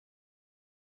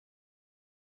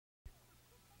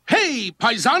Hey,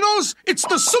 paisanos, it's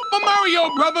the Super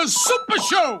Mario Brothers Super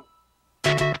Show!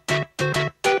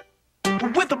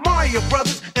 With the Mario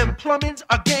Brothers and plumbing's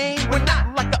our game. We're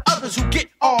not like the others who get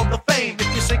all the fame. If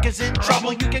your sink is in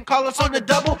trouble, you can call us on the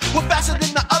double. We're faster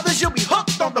than the others, you'll be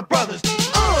hooked on the brothers.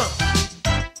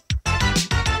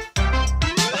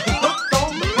 Hooked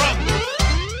on the brothers.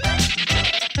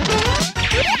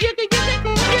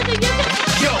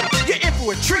 Yo, you're in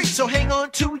for a treat, so hang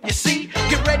on to your seat.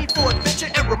 Get ready for adventure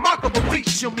and remarkable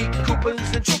feats. You'll meet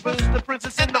Koopas and Troopers, the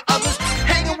princess and the others.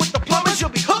 Hanging with the plumbers, you'll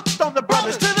be hooked on the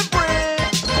brothers. To the bridge.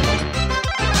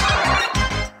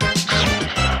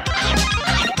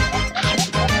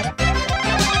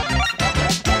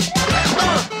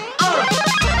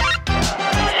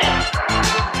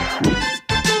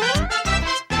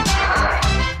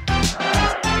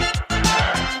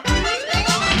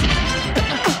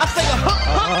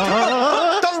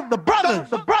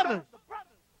 The brothers.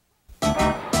 All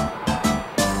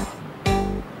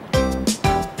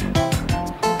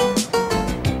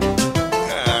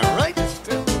right.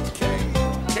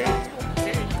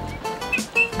 Okay.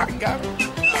 I got it.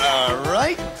 All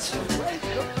right.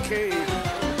 Okay.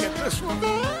 Get this one.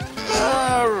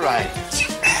 All right.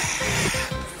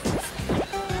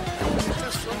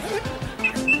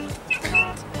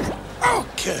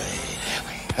 Okay.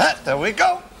 There we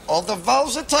go. All the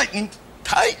valves are tightened.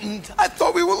 Tightened? I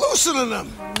thought we were loosening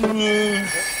them.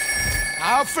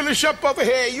 I'll finish up over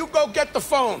here. You go get the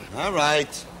phone. All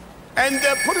right. And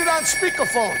put it on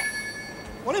speakerphone.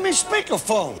 What do you mean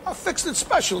speakerphone? I fixed it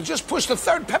special. Just push the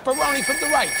third pepperoni from the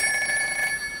right.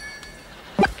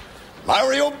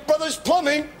 Mario Brothers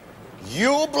Plumbing.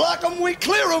 You block them, we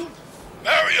clear them.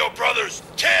 Mario Brothers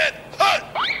can't hunt.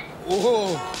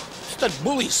 Oh, it's that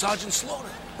bully, Sergeant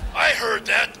Slaughter. I heard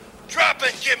that. Drop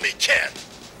and give me 10.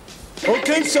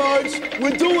 Okay, Sarge, we're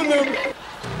doing them.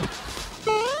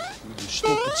 You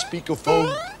stupid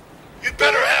speakerphone. You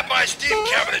better have my steam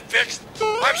cabinet fixed.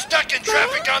 I'm stuck in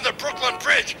traffic on the Brooklyn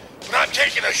Bridge, but I'm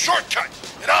taking a shortcut,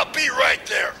 and I'll be right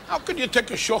there. How can you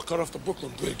take a shortcut off the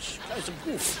Brooklyn Bridge? That's a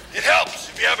goof. It helps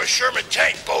if you have a Sherman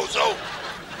tank, bozo.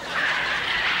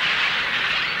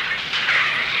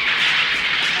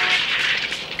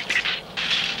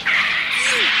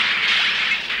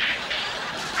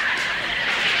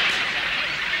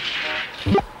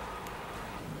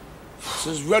 It's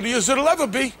as ready as it'll ever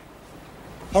be.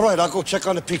 All right, I'll go check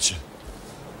on the pizza.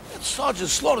 That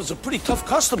Sergeant Slaughter's a pretty tough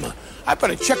customer. I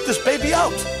better check this baby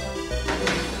out.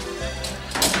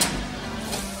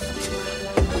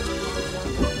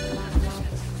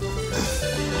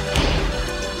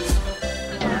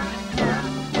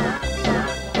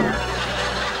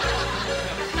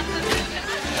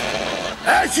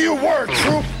 As you were,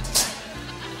 Troop.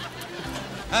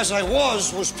 As I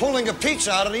was pulling a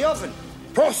pizza out of the oven.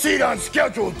 Proceed on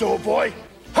schedule, doughboy.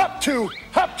 Hop two,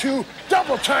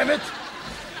 double time it.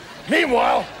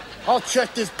 Meanwhile, I'll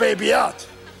check this baby out.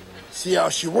 See how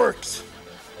she works.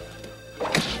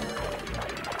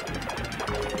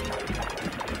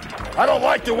 I don't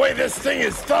like the way this thing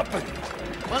is thumping.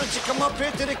 Why don't you come up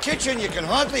here to the kitchen? You can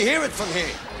hardly hear it from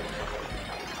here.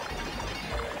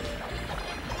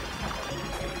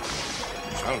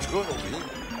 Sounds good over here.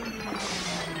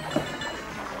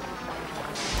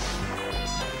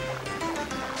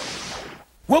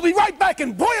 We'll be right back,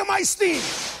 and boy, am I steam!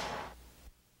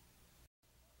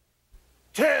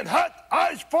 10 hot,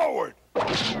 eyes forward. Yo,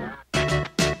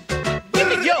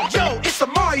 it's the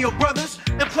Mario Brothers,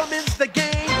 and plumbing's the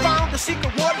game. Found the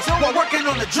secret water zone while working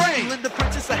on the drain. Lend the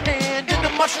princess a hand in the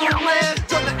mushroom land.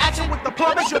 Join the action with the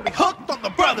plumbers, you'll be hooked on the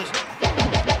brothers.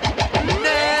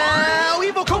 Now,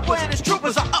 evil Koopa and his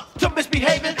troopers are up to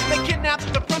misbehaving. They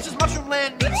kidnapped the princess, mushroom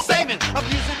land needs saving.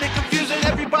 Abusing and confusing,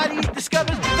 everybody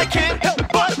discovers they can't help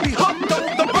but be hooked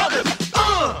on the brothers.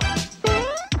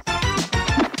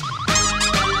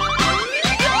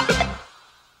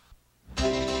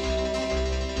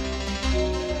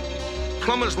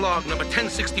 Plumber's log number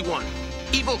 1061.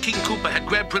 Evil King Koopa had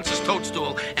grabbed Princess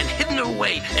Toadstool and hidden her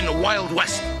away in the Wild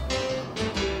West.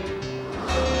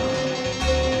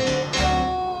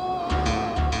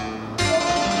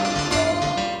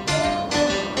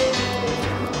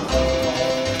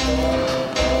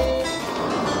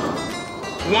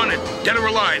 Wanted, dead or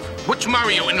alive, Butch,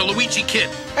 Mario, and the Luigi Kid.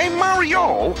 Hey,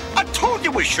 Mario, I told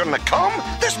you we shouldn't have come.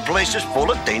 This place is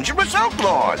full of dangerous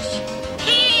outlaws.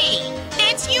 Hey,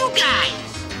 that's you guys.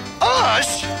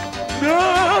 Us?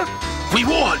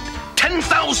 Reward,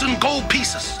 10,000 gold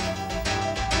pieces.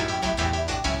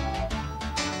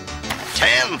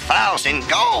 10,000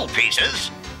 gold pieces?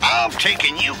 I'm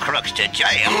taking you crooks to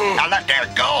jail. Now let their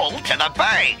gold to the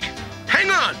bank.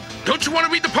 Hang on, Don't you want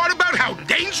to read the part about how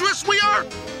dangerous we are?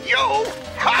 You?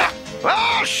 Ha!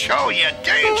 I'll show you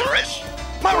dangerous.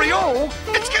 Mario,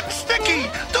 it's getting sticky.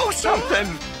 Do something.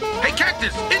 Hey,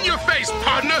 Cactus, in your face,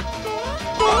 partner.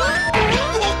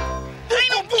 I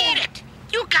don't get it.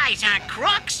 You guys aren't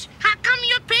crooks. How come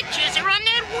your pictures are on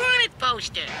that wanted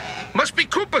poster? Must be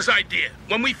Koopa's idea.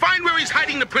 When we find where he's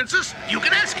hiding the princess, you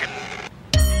can ask him.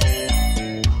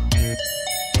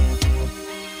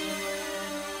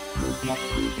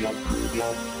 Mario!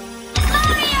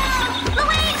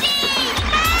 Luigi!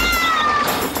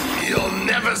 You'll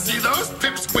never see those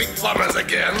pipsqueak plumbers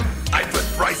again. I put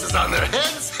prices on their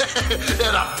heads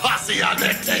and a posse on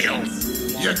their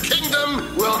tails. Your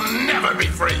kingdom will never be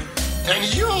free,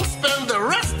 and you'll spend the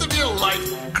rest of your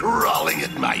life crawling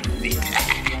at my feet.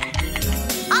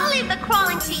 I'll leave the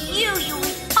crawling to you, you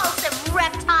repulsive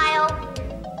reptile.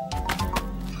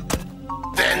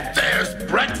 Then there's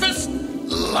breakfast,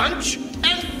 lunch,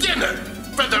 and dinner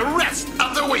for the rest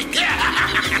of the week.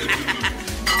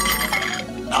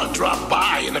 I'll drop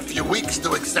by in a few weeks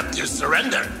to accept your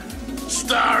surrender.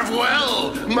 Starve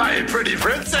well, my pretty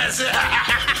princess.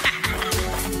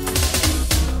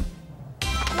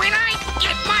 When I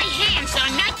get my hands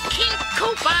on that King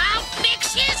Koopa, I'll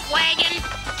fix his wagon.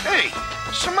 Hey,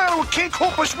 what's the matter with King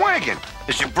Koopa's wagon?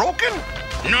 Is it broken?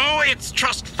 No, it's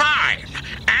just fine.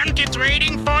 And it's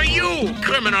waiting for you,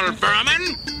 criminal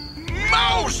vermin.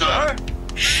 Mauser?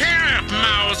 Sheriff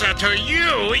Mauser to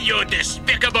you, you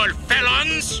despicable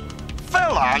felons.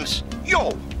 Felons?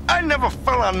 Yo, I never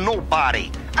fell on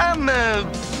nobody. I'm,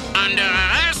 Under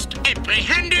arrest,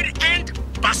 apprehended, and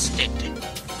busted.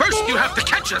 First, you have to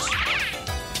catch us.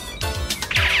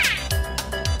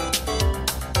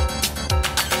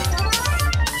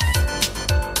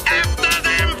 After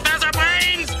them,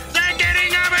 Featherbrains, they're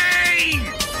getting away!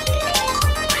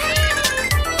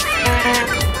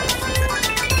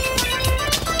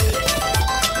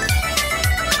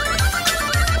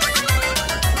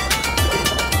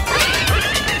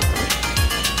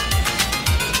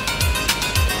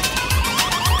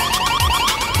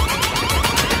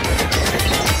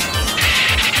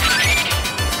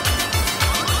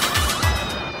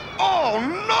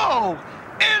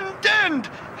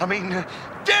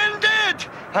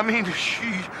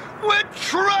 We're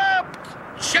trapped!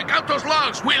 Check out those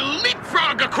logs. We'll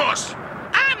leapfrog across.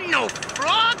 I'm no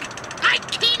frog. I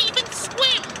can't even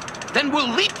swim. Then we'll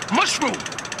leap mushroom.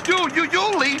 You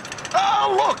leap?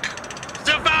 Oh, look!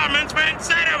 The varmints went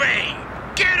that away.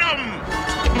 Get 'em!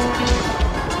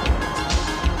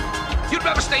 You'd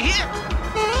rather stay here?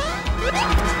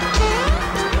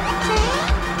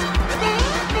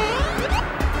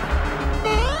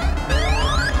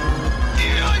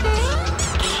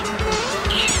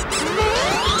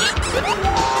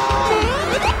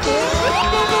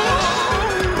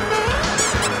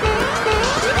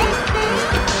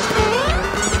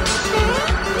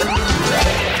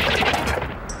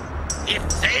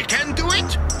 If they can do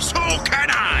it, so can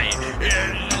I.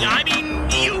 I mean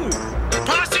you.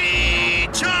 Posse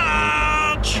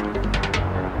charge!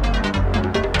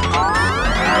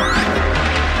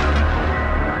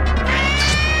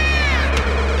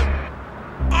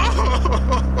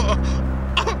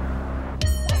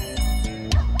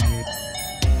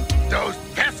 Those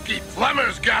pesky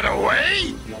plumbers got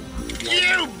away?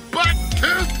 You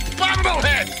butt-toothed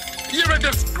bumblehead! You're a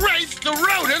disgrace to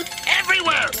rodents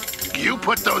everywhere! You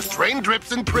put those train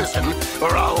drips in prison,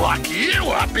 or I'll lock you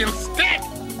up instead!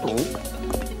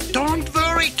 Don't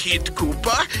worry, Kid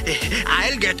Koopa.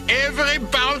 I'll get every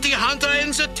bounty hunter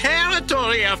in the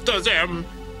territory after them.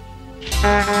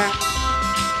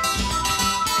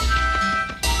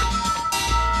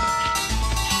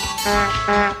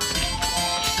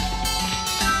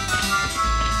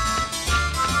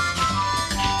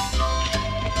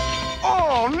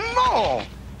 Oh, no!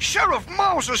 Sheriff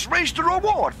Mauser's raised the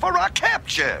reward for our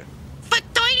capture. For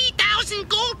 30,000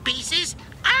 gold pieces,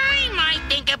 I might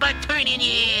think about turning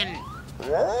in.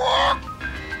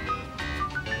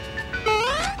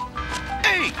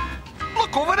 Hey,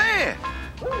 look over there.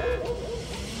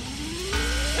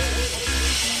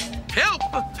 Help!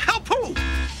 Help who?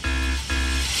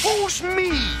 Who's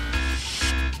me?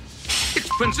 It's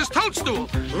Princess Toadstool.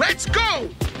 Let's go!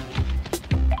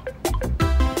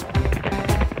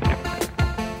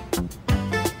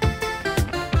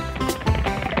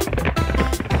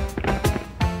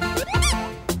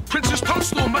 Princess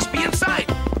Toadstool must be inside.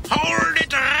 Hold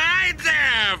it right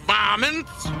there,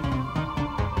 varmints.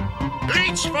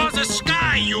 Reach for the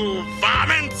sky, you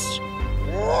varmints.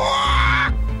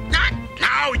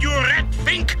 Now, you red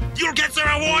fink, you'll get the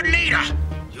reward later.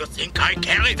 You think I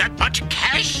carry that much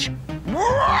cash?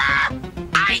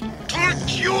 I told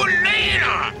you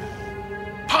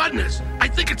gardeners. I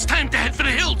think it's time to head for the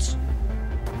hills.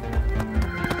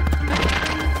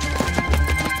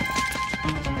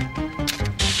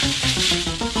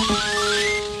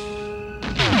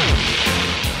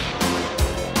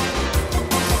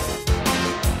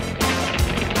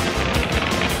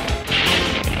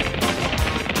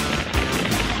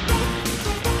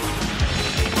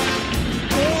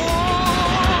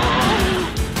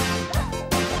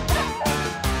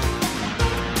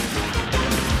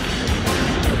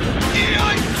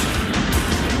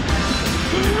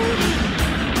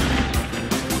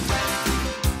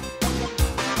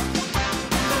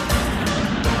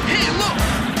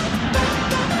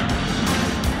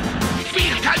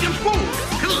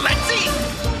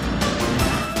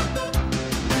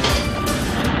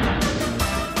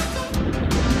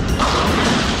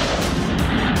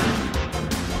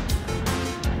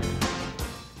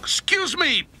 Excuse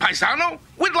me, paisano.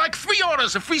 We'd like 3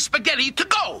 orders of free spaghetti to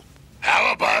go.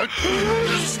 How about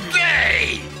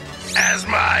stay as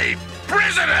my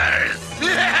prisoners?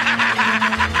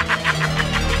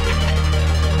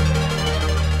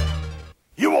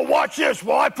 You will watch this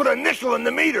while I put a nickel in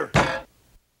the meter.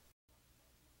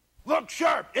 Look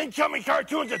sharp. Incoming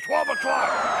cartoons at 12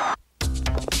 o'clock.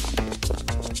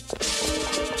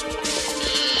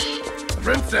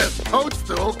 Princess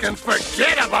Toadstool can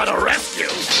forget about a rescue.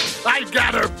 I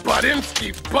got her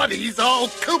Budinsky buddies all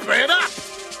Koopa it up.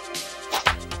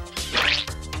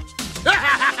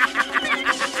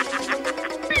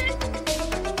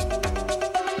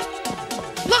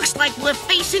 Looks like we're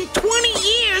facing 20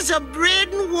 years of bread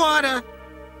and water.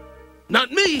 Not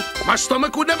me. My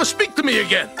stomach would never speak to me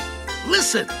again.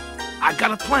 Listen, I got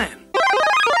a plan.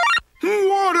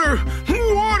 Water!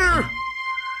 Water!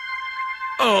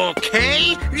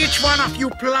 Okay, which one of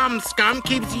you plum scum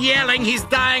keeps yelling he's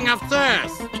dying of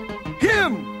thirst?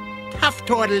 Him! Tough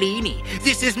tortellini,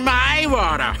 this is my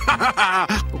water.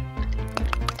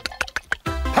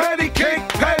 Patty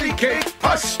cake,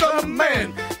 pasta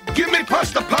man. Give me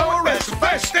pasta power as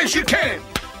fast as you can.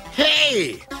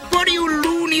 Hey, what are you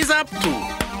loonies up to?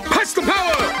 Pasta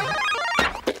power!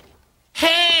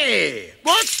 Hey,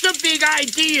 what's the big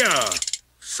idea?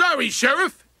 Sorry,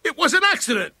 Sheriff. It was an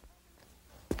accident.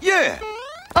 Yeah.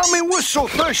 I mean, we're so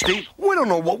thirsty, we don't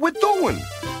know what we're doing.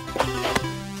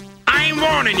 I'm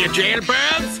warning you,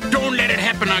 jailbirds. Don't let it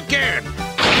happen again.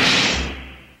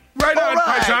 Right on,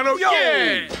 right, paisano. yo.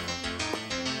 Yeah!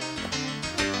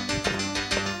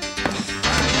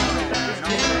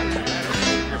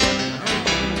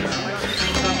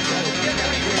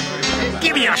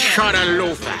 Give me a shot of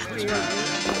low fat.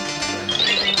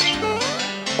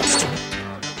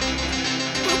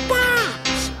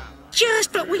 Bombs!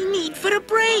 Just what we need for the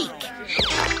break.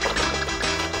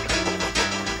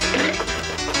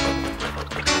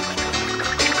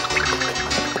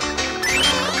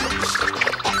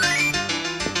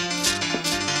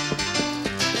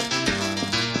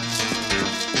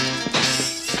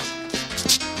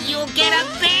 You'll get a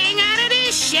bang out of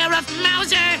this, Sheriff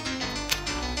Mauser.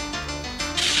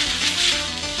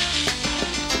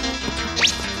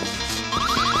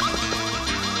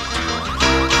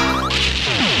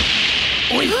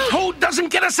 If Toad doesn't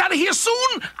get us out of here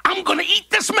soon, I'm gonna eat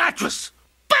this mattress.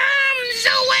 Bombs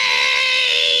away!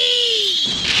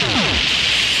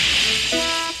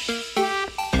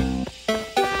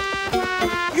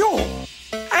 Yo,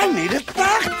 I need a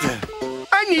doctor.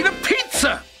 I need a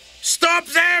pizza. Stop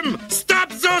them!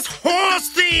 Stop those horse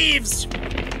thieves!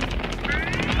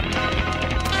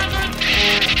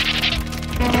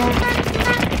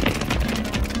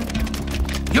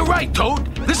 You're right, Toad.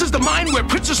 This is the mine where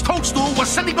Princess Toadstool was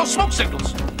sending those smoke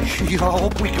signals. I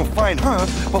hope we can find her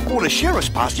before the sheriff's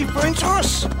posse finds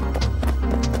us.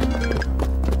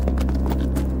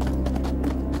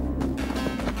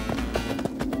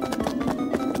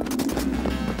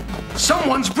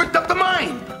 Someone's bricked up the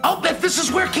mine. I'll bet this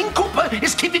is where King Koopa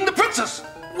is keeping the princess.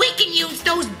 We can use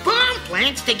those bomb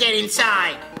plants to get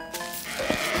inside.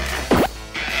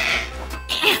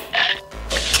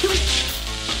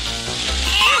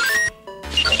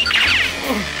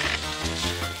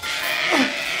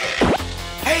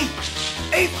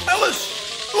 Hey, fellas!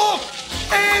 Look!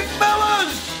 Hey,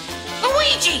 fellas!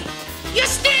 Luigi, you're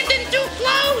standing too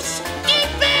close. Get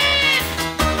back!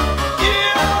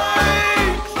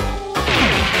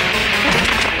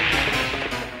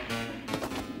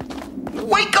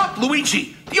 Wake up,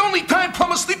 Luigi. The only time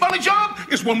plumbers sleep on a job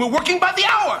is when we're working by the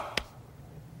hour.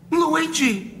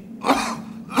 Luigi.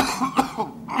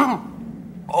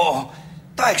 Oh,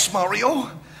 thanks,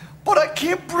 Mario. But I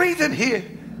can't breathe in here.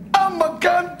 I'm a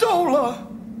gondola.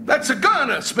 That's a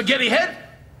goner, spaghetti head.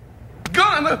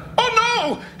 Goner? Oh,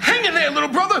 no! Hang in there! there, little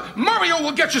brother. Mario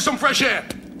will get you some fresh air.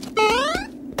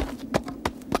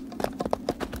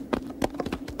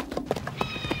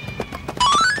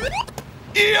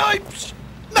 Yipes!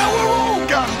 Now we're all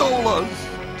gondolas.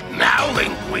 Now,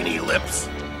 Linguini Lips,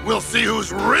 we'll see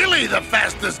who's really the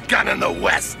fastest gun in the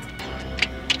West.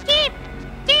 Cheep,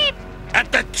 cheep,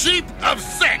 At the cheap of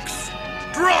 6.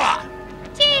 Draw!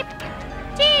 cheep,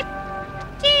 cheep,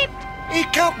 cheep. Hey,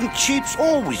 counting cheaps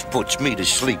always puts me to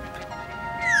sleep.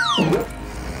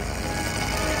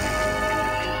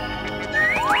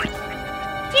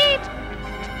 Cheep,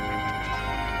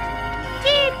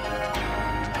 cheep.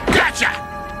 Gotcha!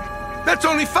 That's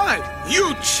only 5.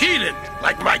 You cheated!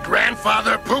 Like my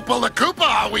grandfather Poopa la Koopa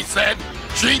always said,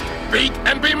 cheat, beat,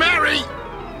 and be merry.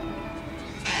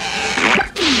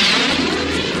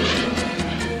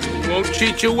 You won't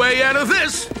cheat your way out of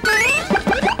this.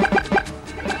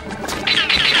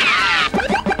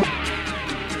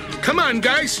 Come on,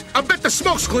 guys. I bet the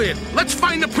smoke's cleared. Let's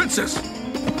find the princess.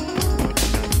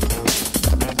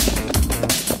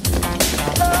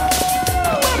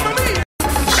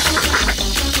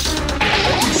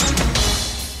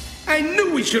 I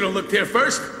knew we should have looked here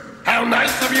first. How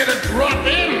nice of you to drop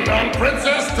in on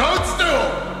Princess Toadstool.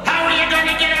 How are you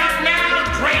gonna get out now,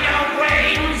 Drano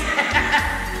Brains?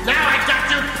 Now I got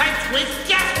you piped with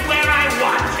just where I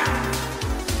want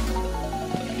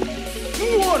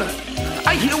you. Water.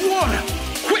 I hear water.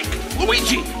 Quick,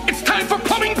 Luigi, it's time for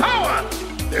plumbing power.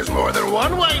 There's more than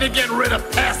one way to get rid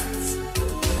of pests.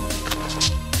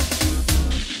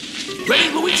 Ready,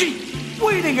 Luigi?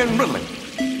 Waiting and willing.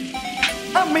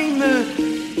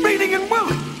 Reading and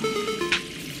willing.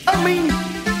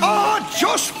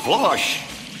 Just flush.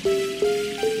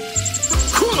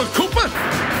 Cooler, Koopa.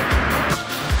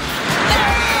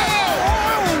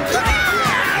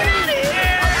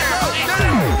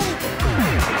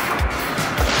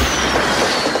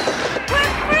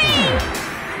 We're free!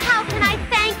 How can I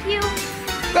thank you?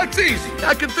 That's easy.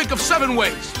 I can think of 7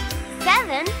 ways.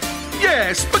 7?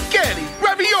 Yeah, spaghetti,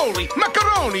 ravioli,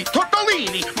 macaroni,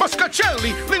 tortellini,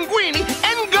 muscacelli, linguini,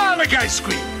 and garlic ice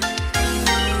cream.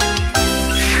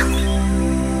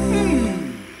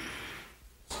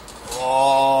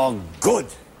 Oh, good.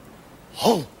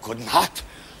 Oh, good and hot.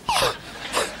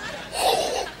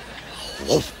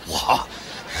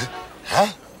 Huh?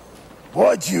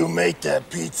 What'd you make that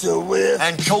pizza with?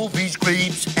 Anchovies,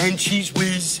 grapes, and cheese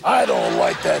whiz. I don't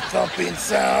like that thumping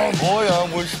sound. Boy,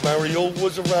 I wish Mario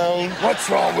was around. What's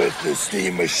wrong with the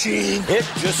steam machine? It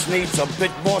just needs a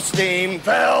bit more steam.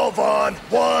 Valve on,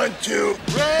 1, 2.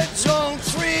 Red zone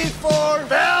 3, 4.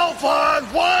 Valve on,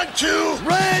 1, 2.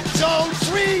 Red zone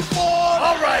 3, 4.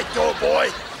 All right,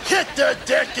 doughboy. Hit the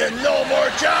deck and no more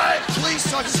jive. Please,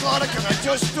 Sergeant Slaughter, can I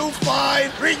just do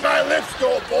 5? Read my lips,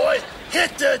 doughboy.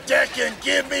 Hit the deck and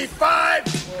give me 5.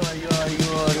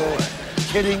 You're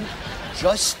kidding.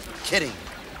 Just kidding.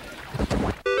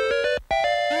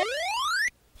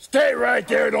 Stay right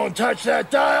there. Don't touch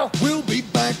that dial. We'll be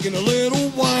back in a little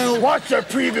while. Watch the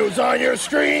previews on your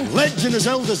screen. Legend of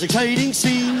Zelda's exciting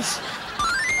scenes.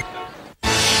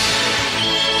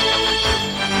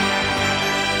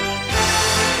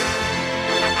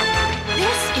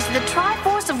 This is the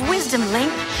Triforce of Wisdom,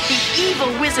 Link. The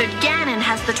evil wizard Ganon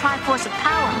has the Triforce of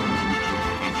Power.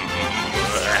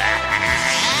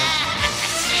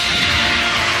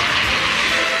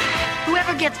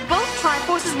 Whoever gets both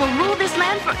Triforces will rule this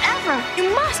land forever.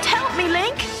 You must help me,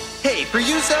 Link. Hey, for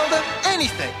you, Zelda,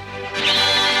 anything.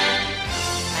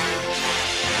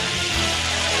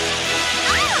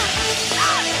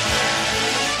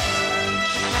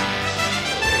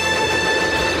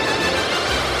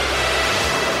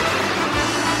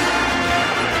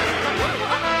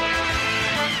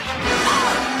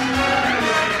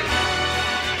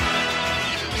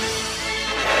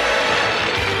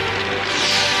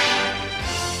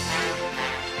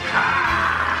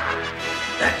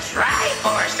 The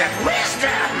Triforce of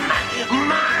Wisdom!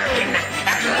 Mine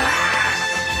at last!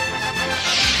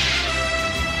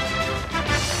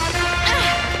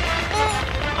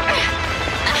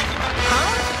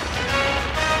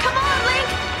 Come on, Link.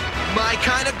 My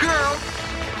kind of girl.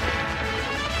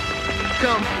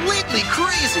 Completely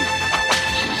crazy.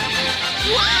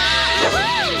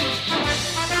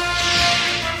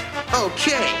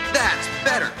 Okay, that's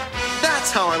better.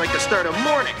 That's how I like to start a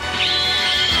morning.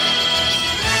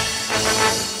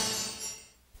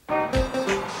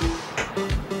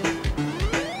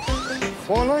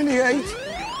 $4.98,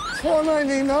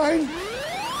 $4.99,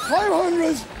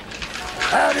 500.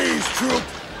 At ease, troop.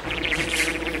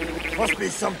 Must be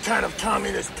some kind of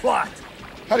communist plot.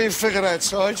 How do you figure that,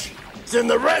 Sarge? It's in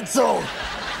the red zone.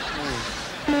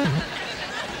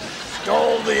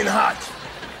 Scolding hot.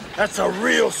 That's a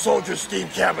real soldier steam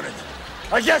cabinet.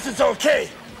 I guess it's okay,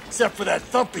 except for that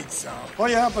thumping sound. Oh,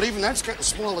 yeah, but even that's getting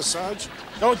smaller, Sarge.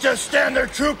 Don't just stand there,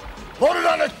 troop. Load it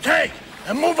on the tank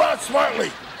and move out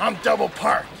smartly. I'm double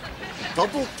parked.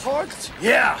 Double parked?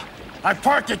 Yeah, I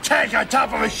parked the tank on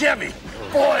top of a Chevy.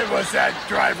 Boy, was that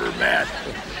driver mad.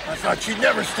 I thought she'd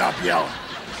never stop yelling.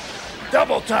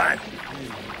 Double time.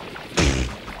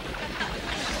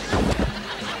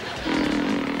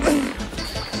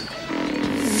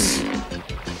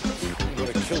 I'm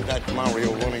gonna kill that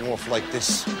Mario running off like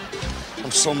this.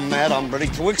 I'm so mad I'm ready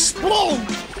to explode!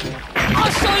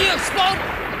 I'll show you explode!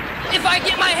 If I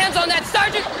get my hands on that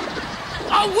sergeant,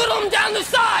 I'll whittle him down to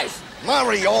size!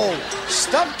 Mario,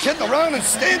 stop kidding around and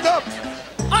stand up!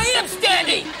 I am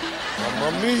standing!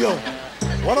 Mamma mia!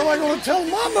 What am I going to tell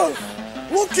Mama?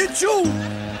 Look at you!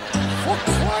 For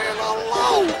crying out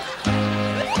loud!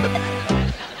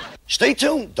 Stay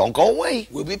tuned. Don't go away.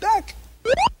 We'll be back.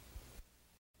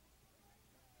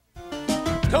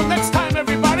 Till next time,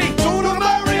 everybody. To the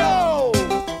Mario!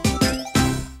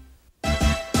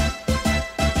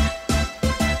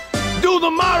 Do the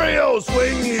Mario.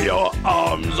 Swing your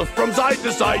arms from side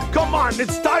to side. Come on,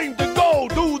 it's time to go.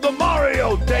 Do the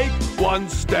Mario. Take one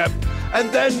step. And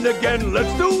then again,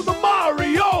 let's do the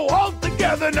Mario all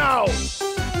together now.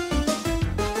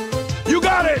 You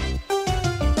got it.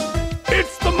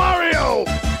 It's the Mario.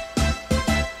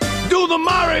 Do the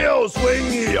Mario.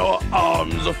 Swing your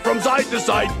arms from side to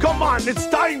side. Come on, it's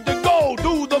time to go.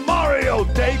 Do the Mario.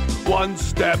 Take one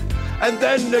step. And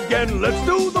then again, let's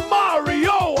do the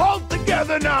Mario all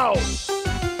together now.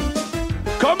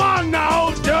 Come on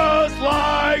now, just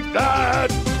like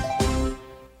that.